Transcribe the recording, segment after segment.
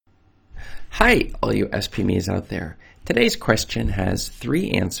Hi, all you SPMEs out there. Today's question has 3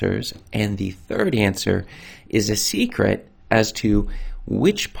 answers, and the third answer is a secret as to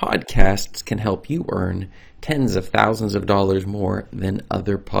which podcasts can help you earn tens of thousands of dollars more than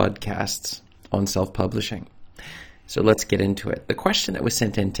other podcasts on self-publishing. So let's get into it. The question that was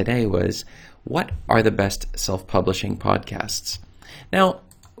sent in today was, what are the best self-publishing podcasts? Now,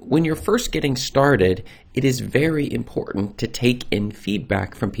 when you're first getting started, it is very important to take in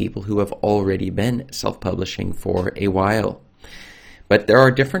feedback from people who have already been self-publishing for a while. But there are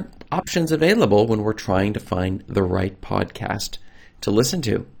different options available when we're trying to find the right podcast to listen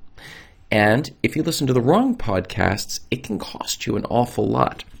to. And if you listen to the wrong podcasts, it can cost you an awful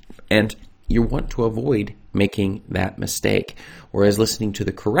lot. And you want to avoid making that mistake. Whereas listening to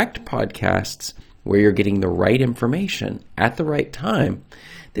the correct podcasts, where you're getting the right information at the right time,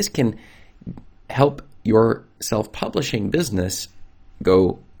 this can help your self-publishing business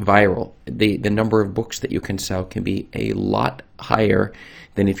go viral. The number of books that you can sell can be a lot higher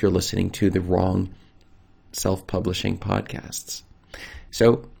than if you're listening to the wrong self-publishing podcasts.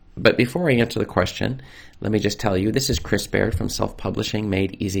 But before I answer the question, let me just tell you, this is Chris Baird from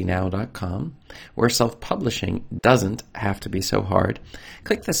selfpublishingmadeeasynow.com, where self-publishing doesn't have to be so hard.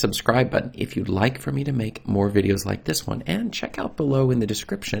 Click the subscribe button if you'd like for me to make more videos like this one, and check out below in the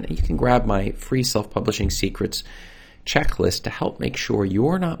description, and you can grab my free self-publishing secrets checklist to help make sure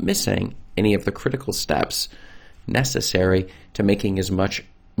you're not missing any of the critical steps necessary to making as much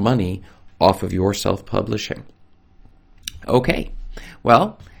money off of your self-publishing. Okay,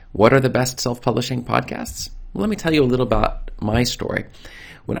 well, what are the best self-publishing podcasts? Well, let me tell you a little about my story.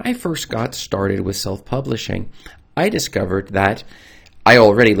 When I first got started with self-publishing, I discovered that I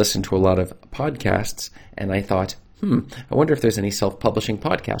already listened to a lot of podcasts, and I thought, I wonder if there's any self-publishing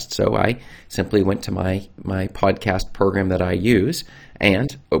podcasts. So I simply went to my podcast program that I use,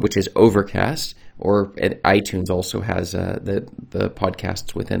 which is Overcast, or iTunes also has the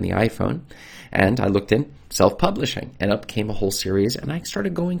podcasts within the iPhone. And I looked in self-publishing, and up came a whole series, and I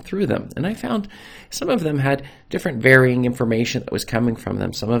started going through them. And I found some of them had different varying information that was coming from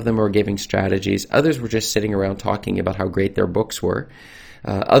them. Some of them were giving strategies. Others were just sitting around talking about how great their books were.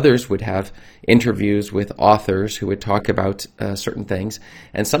 Others would have interviews with authors who would talk about certain things,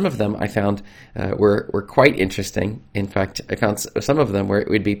 and some of them I found were quite interesting. In fact, I found some of them where it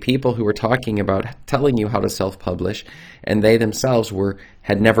would be people who were talking about telling you how to self-publish, and they themselves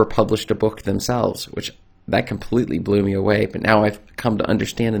had never published a book themselves, which that completely blew me away. But now I've come to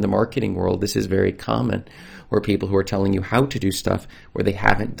understand in the marketing world, this is very common, where people who are telling you how to do stuff where they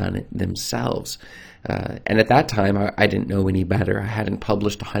haven't done it themselves. And at that time, I didn't know any better. I hadn't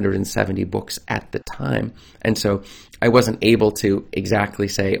published 170 books at the time. And so I wasn't able to exactly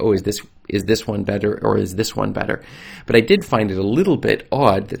say, is this one better or is this one better? But I did find it a little bit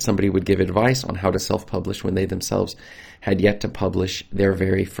odd that somebody would give advice on how to self-publish when they themselves had yet to publish their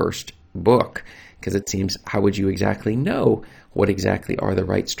very first book. Because it seems, how would you exactly know what exactly are the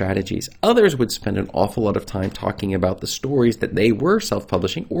right strategies? Others would spend an awful lot of time talking about the stories that they were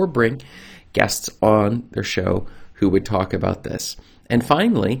self-publishing, or bring guests on their show who would talk about this. And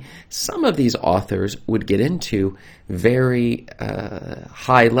finally, some of these authors would get into very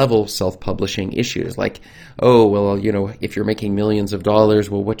high-level self-publishing issues, like, if you're making millions of dollars,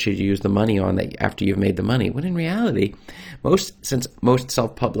 well, what should you use the money on after you've made the money? When in reality, since most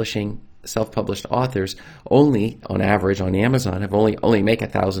self-published authors only, on average, on Amazon, have only make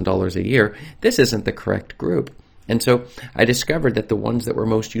 $1,000 a year, this isn't the correct group. And so I discovered that the ones that were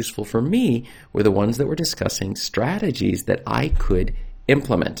most useful for me were the ones that were discussing strategies that I could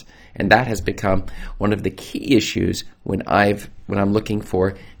implement. And that has become one of the key issues when I'm looking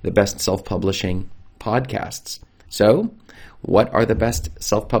for the best self-publishing podcasts. So, what are the best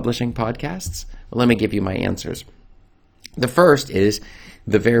self-publishing podcasts? Well, let me give you my answers. The first is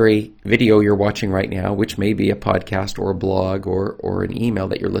the very video you're watching right now, which may be a podcast or a blog or an email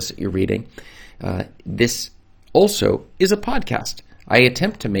that you're reading. This also is a podcast. I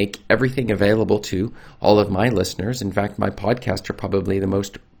attempt to make everything available to all of my listeners. In fact, my podcasts are probably the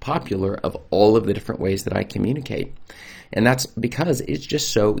most popular of all of the different ways that I communicate. And that's because it's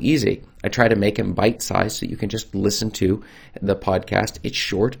just so easy. I try to make them bite-sized so you can just listen to the podcast. It's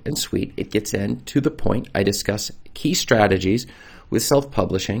short and sweet. It gets in to the point. I discuss key strategies with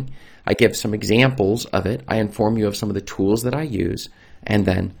self-publishing. I give some examples of it. I inform you of some of the tools that I use, and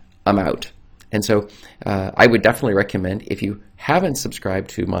then I'm out. And so I would definitely recommend, if you haven't subscribed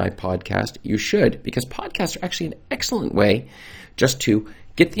to my podcast, you should, because podcasts are actually an excellent way just to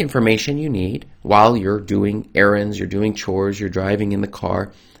get the information you need while you're doing errands, you're doing chores, you're driving in the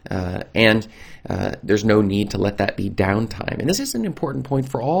car, and there's no need to let that be downtime. And this is an important point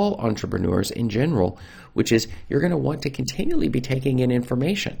for all entrepreneurs in general, which is you're going to want to continually be taking in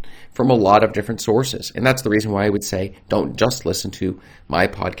information from a lot of different sources. And that's the reason why I would say don't just listen to my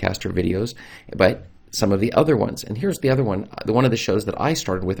podcast or videos, but some of the other ones. And here's the other one. One of the shows that I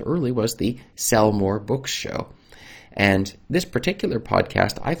started with early was the Sell More Books show. And this particular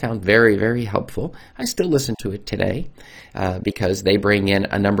podcast I found very, very helpful. I still listen to it today because they bring in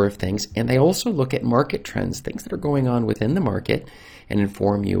a number of things, and they also look at market trends, things that are going on within the market, and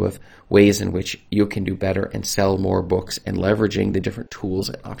inform you of ways in which you can do better and sell more books and leveraging the different tools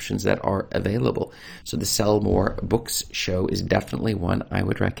and options that are available. So the Sell More Books show is definitely one I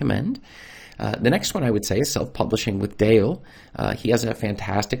would recommend. The next one I would say is Self-Publishing with Dale. He has a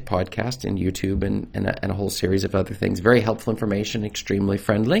fantastic podcast and YouTube and a whole series of other things. Very helpful information, extremely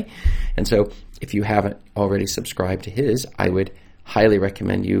friendly. And so if you haven't already subscribed to his, I would highly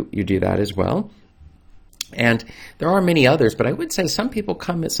recommend you do that as well. And there are many others, but I would say some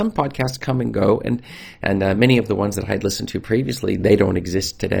podcasts come and go, and many of the ones that I'd listened to previously, they don't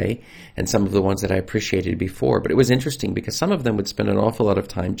exist today, and some of the ones that I appreciated before. But it was interesting because some of them would spend an awful lot of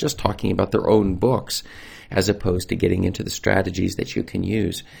time just talking about their own books as opposed to getting into the strategies that you can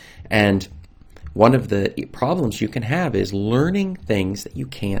use. And one of the problems you can have is learning things that you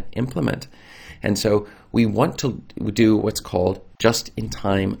can't implement. And so we want to do what's called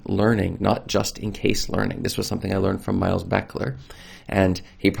just-in-time learning, not just-in-case learning. This was something I learned from Miles Beckler, and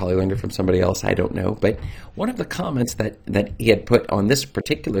he probably learned it from somebody else, I don't know. But one of the comments that he had put on this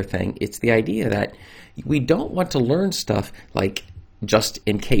particular thing, it's the idea that we don't want to learn stuff like just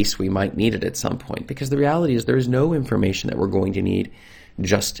in case we might need it at some point, because the reality is there is no information that we're going to need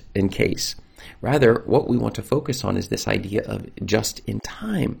just in case. Rather, what we want to focus on is this idea of just in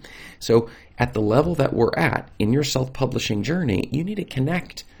time. So at the level that we're at in your self-publishing journey, you need to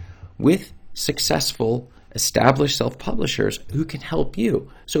connect with successful, established self-publishers who can help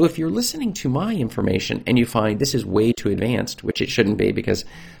you. So if you're listening to my information and you find this is way too advanced, which it shouldn't be because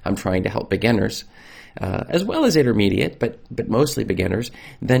I'm trying to help beginners, as well as intermediate, but mostly beginners,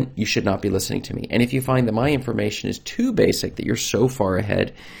 then you should not be listening to me. And if you find that my information is too basic, that you're so far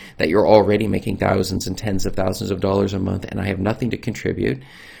ahead, that you're already making thousands and tens of thousands of dollars a month and I have nothing to contribute,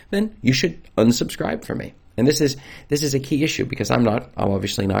 then you should unsubscribe from me. And this is a key issue because I'm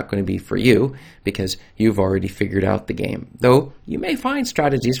obviously not going to be for you because you've already figured out the game. Though you may find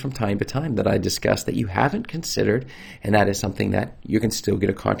strategies from time to time that I discuss that you haven't considered, and that is something that you can still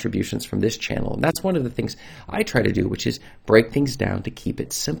get contributions from this channel. And that's one of the things I try to do, which is break things down to keep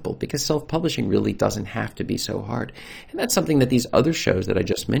it simple because self-publishing really doesn't have to be so hard. And that's something that these other shows that I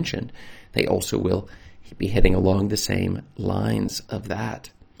just mentioned, they also will be hitting along the same lines of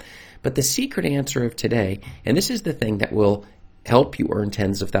that. But the secret answer of today, and this is the thing that will help you earn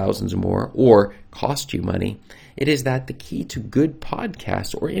tens of thousands more or cost you money, it is that the key to good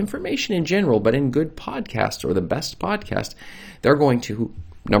podcasts or information in general, but in good podcasts or the best podcast, they're going to,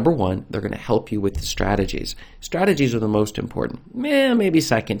 number one, they're going to help you with the strategies. Strategies are the most important. Maybe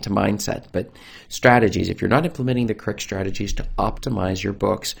second to mindset, but strategies, if you're not implementing the correct strategies to optimize your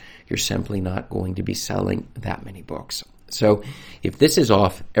books, you're simply not going to be selling that many books. So if this is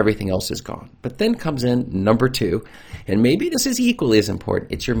off, everything else is gone. But then comes in number two, and maybe this is equally as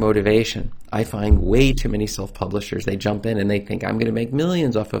important. It's your motivation. I find way too many self-publishers, they jump in and they think I'm going to make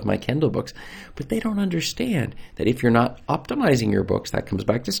millions off of my Kindle books, but they don't understand that if you're not optimizing your books, that comes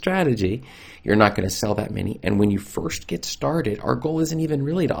back to strategy, you're not going to sell that many. And when you first get started, our goal isn't even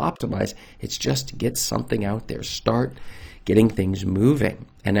really to optimize. It's just to get something out there. Start getting things moving.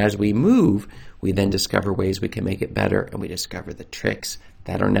 And as we move, we then discover ways we can make it better, and we discover the tricks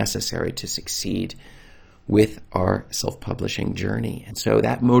that are necessary to succeed with our self-publishing journey. And so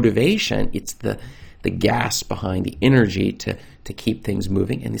that motivation, it's the gas behind the energy to keep things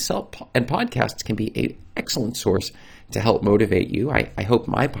moving. And and podcasts can be an excellent source to help motivate you. I hope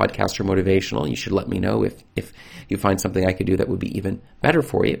my podcasts are motivational. You should let me know if you find something I could do that would be even better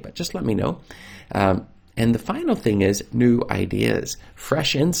for you, but just let me know. And the final thing is new ideas,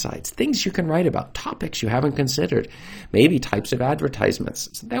 fresh insights, things you can write about, topics you haven't considered, maybe types of advertisements.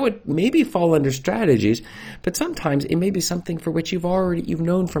 So that would maybe fall under strategies, but sometimes it may be something for which you've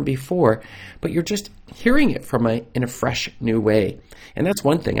known from before, but you're just hearing it in a fresh new way. And that's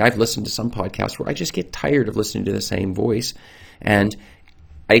one thing. I've listened to some podcasts where I just get tired of listening to the same voice and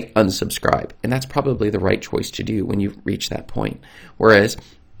I unsubscribe. And that's probably the right choice to do when you reach that point. Whereas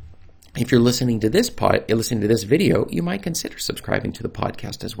if you're listening to this video, you might consider subscribing to the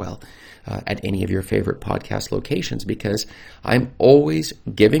podcast as well at any of your favorite podcast locations, because I'm always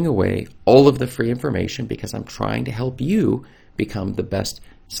giving away all of the free information because I'm trying to help you become the best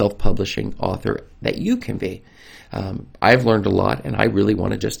self-publishing author that you can be. I've learned a lot, and I really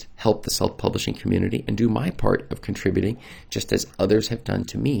want to just help the self-publishing community and do my part of contributing just as others have done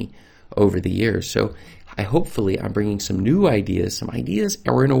to me over the years. So I'm bringing some new ideas,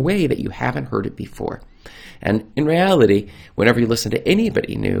 or in a way that you haven't heard it before. And in reality, whenever you listen to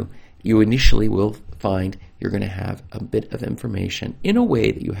anybody new, you initially will find you're going to have a bit of information in a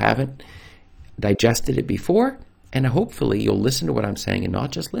way that you haven't digested it before. And hopefully you'll listen to what I'm saying and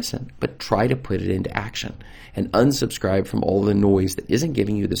not just listen, but try to put it into action and unsubscribe from all the noise that isn't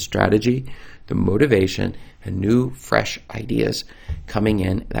giving you the strategy, the motivation, and new, fresh ideas coming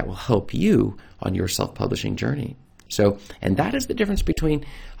in that will help you on your self-publishing journey. So, and that is the difference between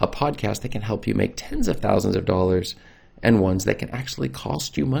a podcast that can help you make tens of thousands of dollars and ones that can actually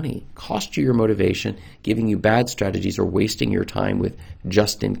cost you money, cost you your motivation, giving you bad strategies, or wasting your time with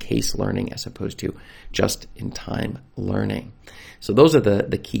just-in-case learning as opposed to just-in-time learning. So those are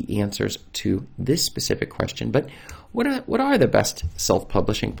the key answers to this specific question. But what are the best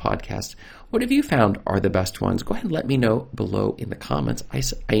self-publishing podcasts? What have you found are the best ones? Go ahead and let me know below in the comments.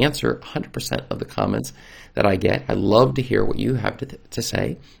 I answer 100% of the comments that I get. I love to hear what you have to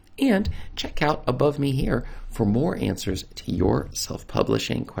say. And check out above me here for more answers to your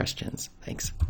self-publishing questions. Thanks.